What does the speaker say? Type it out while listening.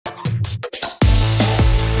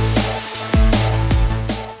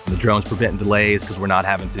drone's preventing delays because we're not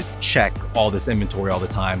having to check all this inventory all the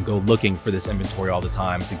time, go looking for this inventory all the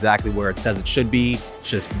time. It's exactly where it says it should be. It's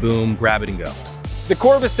just boom, grab it and go. The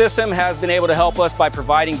Corvus system has been able to help us by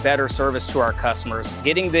providing better service to our customers,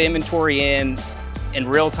 getting the inventory in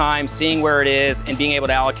real time, seeing where it is, and being able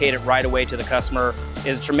to allocate it right away to the customer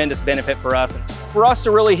is a tremendous benefit for us. For us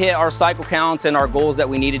to really hit our cycle counts and our goals that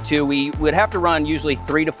we needed to, we would have to run usually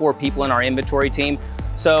 3 to 4 people in our inventory team.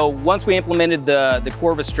 So once we implemented the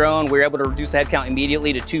Corvus drone, we were able to reduce the headcount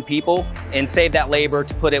immediately to 2 people and save that labor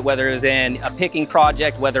to put it, whether it was in a picking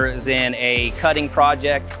project, whether it was in a cutting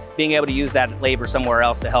project, being able to use that labor somewhere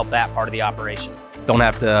else to help that part of the operation. Don't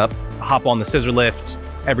have to hop on the scissor lift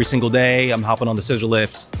every single day. I'm hopping on the scissor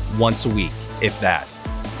lift once a week, if that.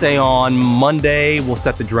 Say on Monday, we'll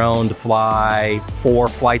set the drone to fly 4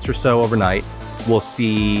 flights or so overnight. We'll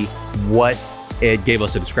see what it gave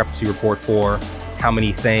us a discrepancy report for, how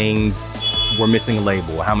many things were missing a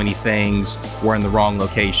label, how many things were in the wrong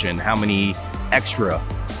location, how many extra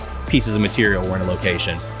pieces of material were in a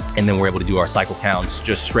location. And then we're able to do our cycle counts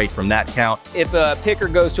just straight from that count. If a picker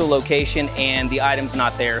goes to a location and the item's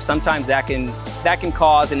not there, sometimes that can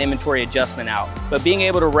cause an inventory adjustment out. But being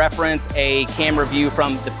able to reference a camera view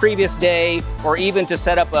from the previous day, or even to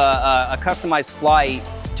set up a customized flight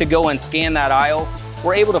to go and scan that aisle,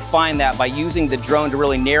 we're able to find that by using the drone to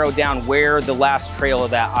really narrow down where the last trail of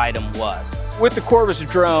that item was. With the Corvus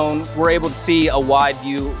drone, we're able to see a wide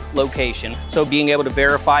view location. So being able to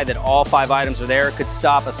verify that all 5 items are there could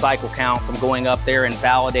stop a cycle count from going up there and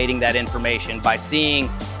validating that information by seeing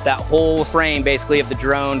that whole frame basically of the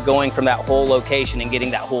drone going from that whole location and getting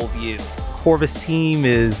that whole view. Corvus team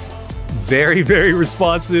is very, very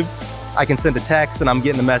responsive. I can send a text and I'm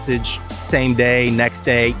getting the message same day, next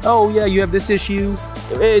day. Oh yeah, you have this issue.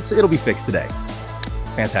 It'll be fixed today.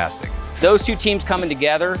 Fantastic. Those 2 teams coming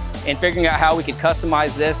together and figuring out how we could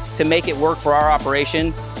customize this to make it work for our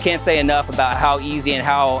operation, can't say enough about how easy and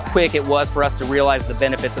how quick it was for us to realize the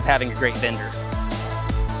benefits of having a great vendor.